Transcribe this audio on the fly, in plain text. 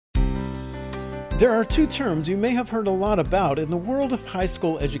There are two terms you may have heard a lot about in the world of high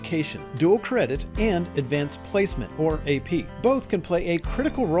school education: dual credit and advanced placement, or AP. Both can play a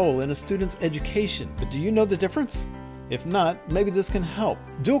critical role in a student's education, but do you know the difference? If not, maybe this can help.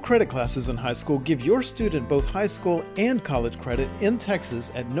 Dual credit classes in high school give your student both high school and college credit in Texas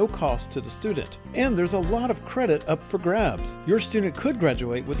at no cost to the student. And there's a lot of credit up for grabs. Your student could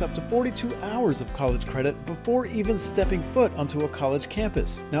graduate with up to 42 hours of college credit before even stepping foot onto a college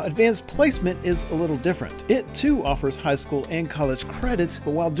campus. Now, advanced placement is a little different. It too offers high school and college credits,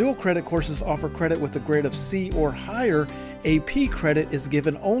 but while dual credit courses offer credit with a grade of C or higher, AP credit is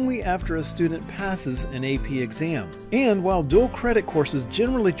given only after a student passes an AP exam. And while dual credit courses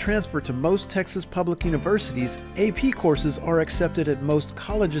generally transfer to most Texas public universities, AP courses are accepted at most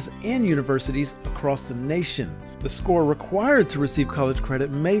colleges and universities across the nation. The score required to receive college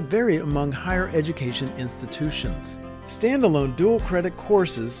credit may vary among higher education institutions. Standalone dual credit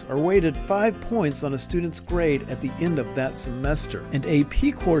courses are weighted 5 points on a student's grade at the end of that semester, and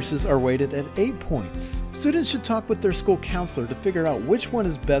AP courses are weighted at 8 points. Students should talk with their school counselor to figure out which one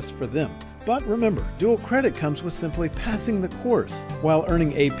is best for them. But remember, dual credit comes with simply passing the course, while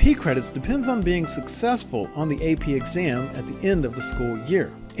earning AP credits depends on being successful on the AP exam at the end of the school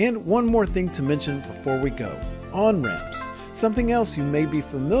year. And one more thing to mention before we go: OnRamps. Something else you may be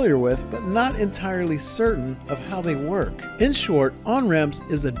familiar with, but not entirely certain of how they work. In short, OnRamps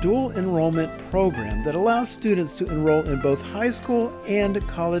is a dual enrollment program that allows students to enroll in both high school and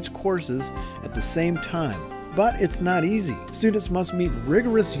college courses at the same time. But it's not easy. Students must meet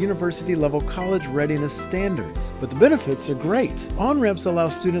rigorous university-level college readiness standards. But the benefits are great. OnRamps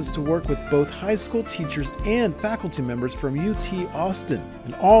allows students to work with both high school teachers and faculty members from UT Austin.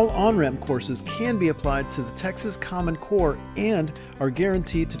 And all OnRamp courses can be applied to the Texas Common Core and are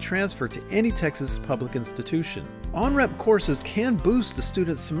guaranteed to transfer to any Texas public institution. OnRamp courses can boost a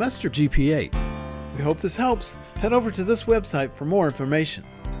student's semester GPA. We hope this helps. Head over to this website for more information.